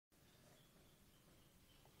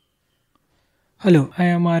Hello, I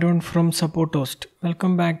am Arun from Support Host.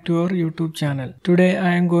 Welcome back to our YouTube channel. Today I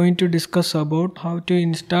am going to discuss about how to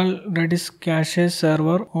install Redis cache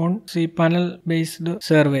server on cPanel based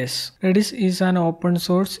service. Redis is an open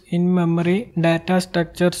source in-memory data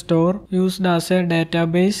structure store used as a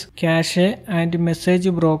database, cache and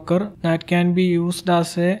message broker that can be used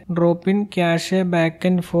as a drop-in cache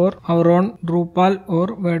backend for our own Drupal or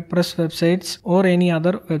WordPress websites or any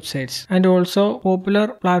other websites. And also popular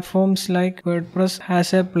platforms like WordPress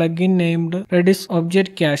has a plugin named Redis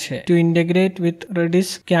Object Cache to integrate with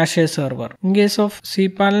Redis Cache Server. In case of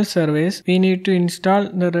cPanel service, we need to install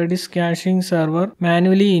the Redis caching server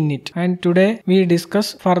manually in it, and today we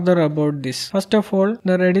discuss further about this. First of all,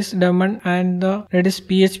 the Redis daemon and the Redis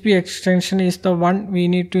PHP extension is the one we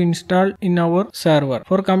need to install in our server.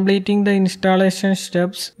 For completing the installation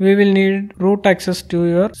steps, we will need root access to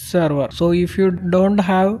your server. So if you don't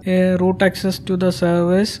have a root access to the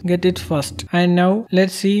service, get it first. And now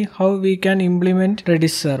let's see how we can implement Redis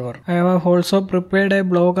server. I have also prepared a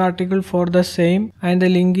blog article for the same, and the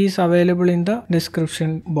link is available in the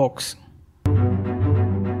description box.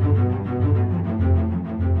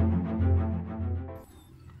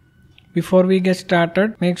 Before we get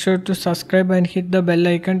started, make sure to subscribe and hit the bell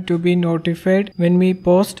icon to be notified when we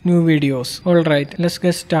post new videos. Alright, let's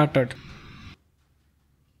get started.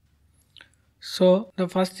 So the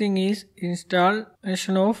first thing is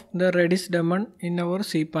installation of the Redis daemon in our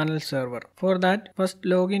cPanel server. For that, first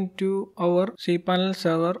log into our cPanel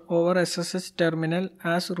server over SSH terminal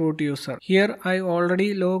as root user. Here I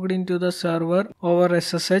already logged into the server over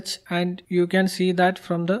SSH, and you can see that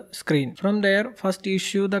from the screen. From there, first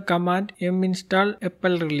issue the command minstall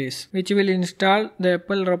epl release, which will install the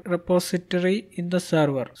epl repository in the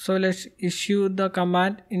server. So let's issue the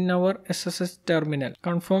command in our SSH terminal.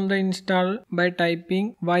 Confirm the install by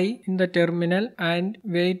typing y in the terminal and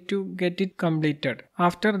wait to get it completed.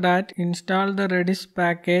 After that, install the Redis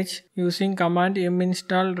package using command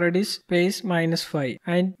minstall redis -5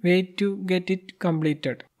 and wait to get it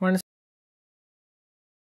completed. Once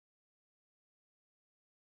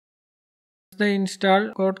the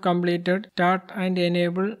install got completed, start and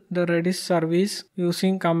enable the Redis service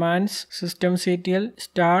using commands systemctl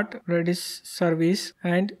start redis service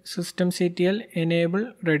and systemctl enable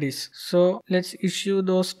redis. So let's issue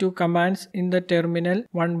those two commands in the terminal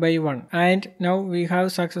one by one. And now we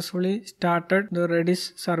have successfully started the Redis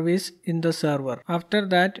service in the server. After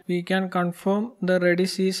that, we can confirm the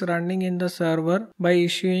Redis is running in the server by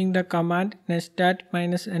issuing the command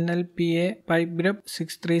nestat-nlpa pipegrep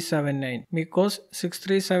 6379. Because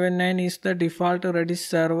 6379 is the default Redis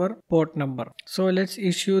server port number. So let's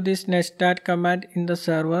issue this nestat command in the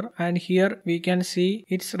server, and here we can see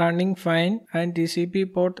it's running fine and TCP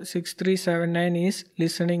port 6379 is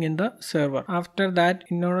listening in the server. After that,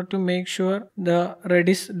 in order to make sure the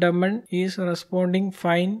Redis daemon is responding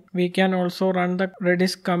fine, we can also run the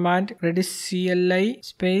Redis command redis CLI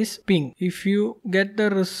 -ping. If you get the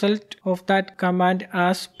result of that command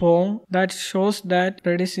as pong, that shows that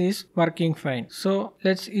Redis is working fine. So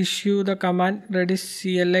let's issue the command redis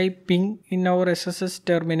CLI ping in our SSH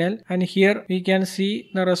terminal, and here we can see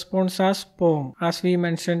the response as pong as we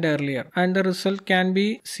mentioned earlier, and the result can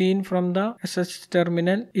be seen from the SSH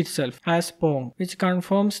terminal itself as pong, which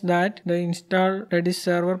confirms that the installed Redis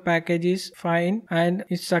server package is fine and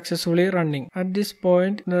is successfully running. At this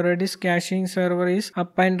point, the Redis caching server is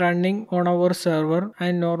up and running on our server,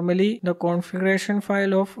 and normally the configuration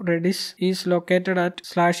file of Redis is located at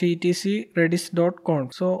 /etc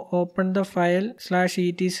redis.conf. So open the file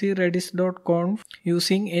 /etc redis.conf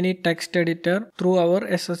using any text editor through our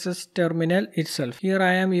SSH terminal itself. Here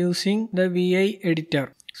I am using the VI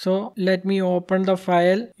editor. So let me open the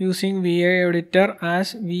file using VI editor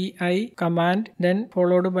as VI command, then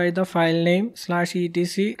followed by the file name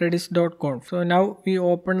 /etc redis.conf. So now we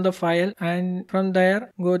open the file, and from there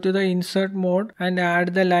go to the insert mode and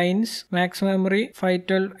add the lines max memory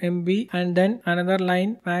 512 MB and then another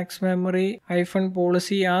line max memory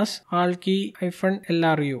 -policy as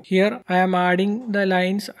 -lru. Here I am adding the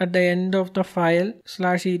lines at the end of the file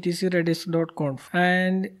 /etc redis.conf,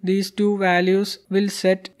 and these two values will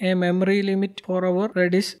set a memory limit for our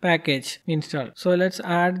Redis package install. So let's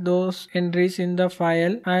add those entries in the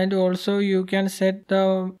file, and also you can set the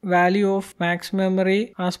value of max memory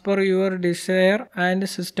as per your desire and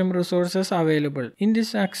system resources available. In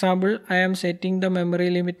this example, I am setting the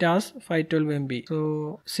memory limit as 512 MB. So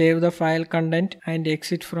save the file content and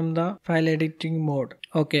exit from the file editing mode.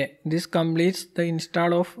 Okay, this completes the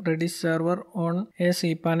install of Redis server on a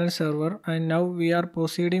cPanel server, and now we are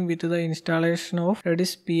proceeding with the installation of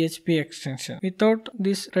Redis PHP extension. Without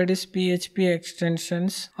this Redis PHP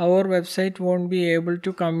extensions, our website won't be able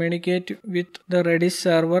to communicate with the Redis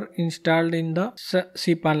server installed in the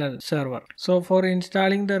cPanel server. So for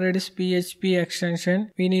installing the Redis PHP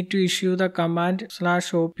extension, we need to issue the command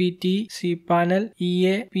 /opt cPanel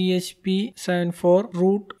ea php 74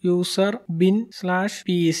 root user bin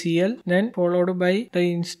 /pecl, then followed by the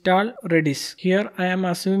install Redis. Here I am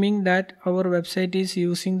assuming that our website is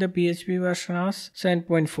using the PHP version as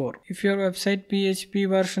 7.4. If your website PHP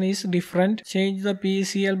version is different, change the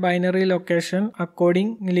PCL binary location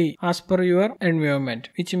accordingly as per your environment,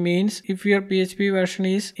 which means if your PHP version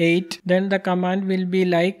is 8, then the command will be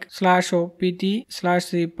like /opt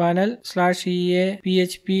 /cPanel /ea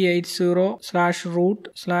php 80 /root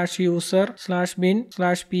 /user /bin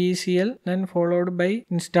 /pecl, then followed by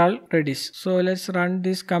install Redis. So let's run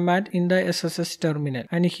this command in the SSH terminal,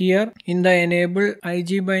 and here in the enable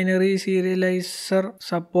IG binary serializer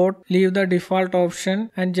support, leave the default option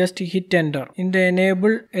and just hit enter. In the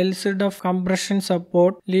enable LZF compression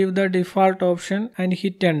support, leave the default option and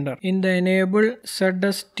hit enter. In the enable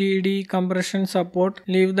ZSTD compression support,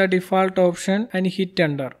 leave the default option and hit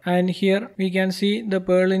enter. And here we can see the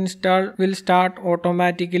Perl install will start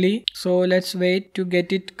automatically. So let's wait to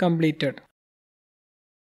get it completed.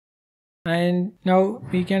 And now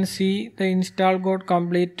we can see the install got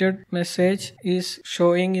completed message is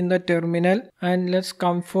showing in the terminal, and let's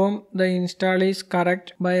confirm the install is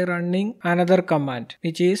correct by running another command,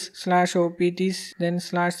 which is /opt then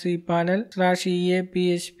 /cPanel /ea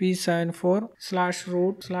php 74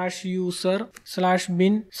 /root /user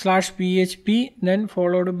 /bin /php, then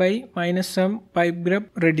followed by -m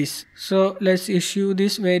pipegrep redis. So let's issue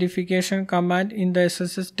this verification command in the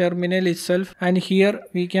SSH terminal itself, and here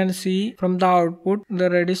we can see from the output the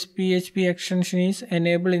Redis PHP extension is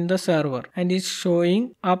enabled in the server and is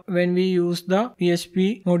showing up when we use the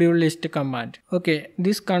PHP module list command. Okay,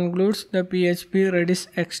 this concludes the PHP Redis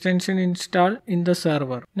extension install in the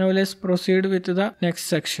server. Now let's proceed with the next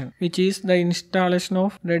section, which is the installation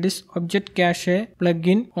of Redis Object Cache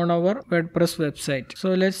plugin on our WordPress website. So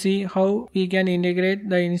let's see how we can integrate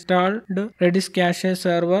the installed Redis Cache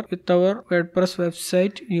server with our WordPress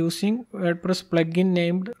website using WordPress plugin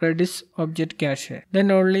named Redis Object Cache. Then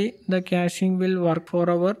only the caching will work for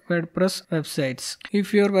our WordPress websites.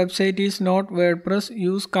 If your website is not WordPress,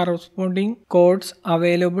 use corresponding codes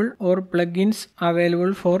available or plugins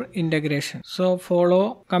available for integration. So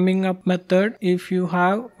follow coming up method if you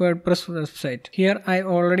have WordPress website. Here I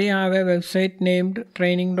already have a website named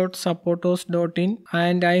training.supportos.in,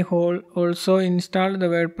 and I also installed the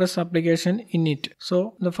WordPress application in it.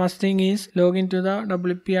 So the first thing is log into the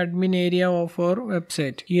WP admin area of our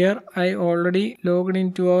website. Here I already logged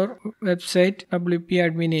into our website WP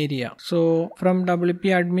admin area. So from WP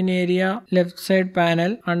admin area left side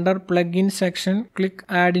panel under plugin section, click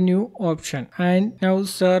add new option, and now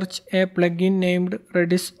search a plugin named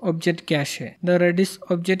Redis Object Cache. The Redis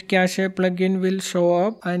Object Cache plugin will show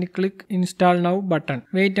up, and click install now button.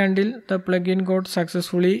 Wait until the plugin got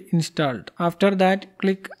successfully installed. After that,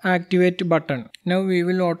 click activate button. Now we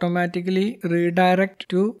will automatically redirect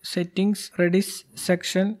to settings Redis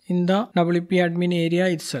section in the WP admin area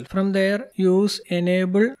itself. From there, use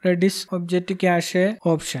enable Redis Object Cache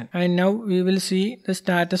option, and now we will see the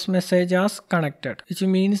status message as connected, which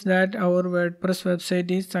means that our WordPress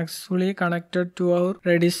website is successfully connected to our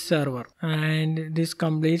Redis server. And this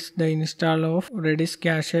completes the install of Redis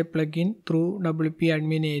Cache plugin through WP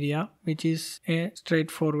admin area, which is a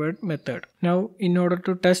straightforward method. Now, in order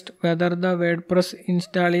to test whether the WordPress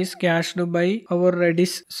install is cached by our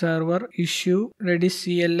Redis server, issue Redis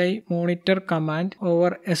CLI monitor command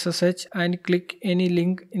over SSH and click any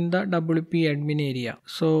link in the WP admin area.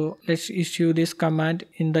 So let's issue this command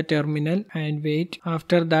in the terminal and wait.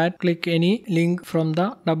 After that, click any link from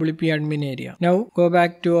the WP admin area. Now go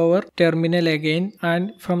back to our terminal again,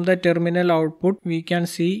 and from the terminal output we can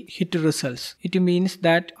see hit results. It means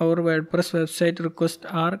that our WordPress website requests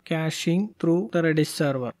are caching through the Redis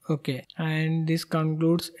server. Okay, and this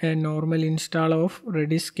concludes a normal install of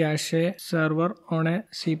Redis Cache server on a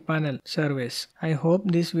cPanel service. I hope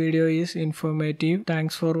this video is informative.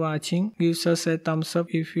 Thanks for watching. Give us a thumbs up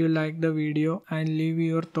if you like the video and leave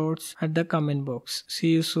your thoughts at the comment box.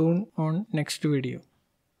 See you soon on next video.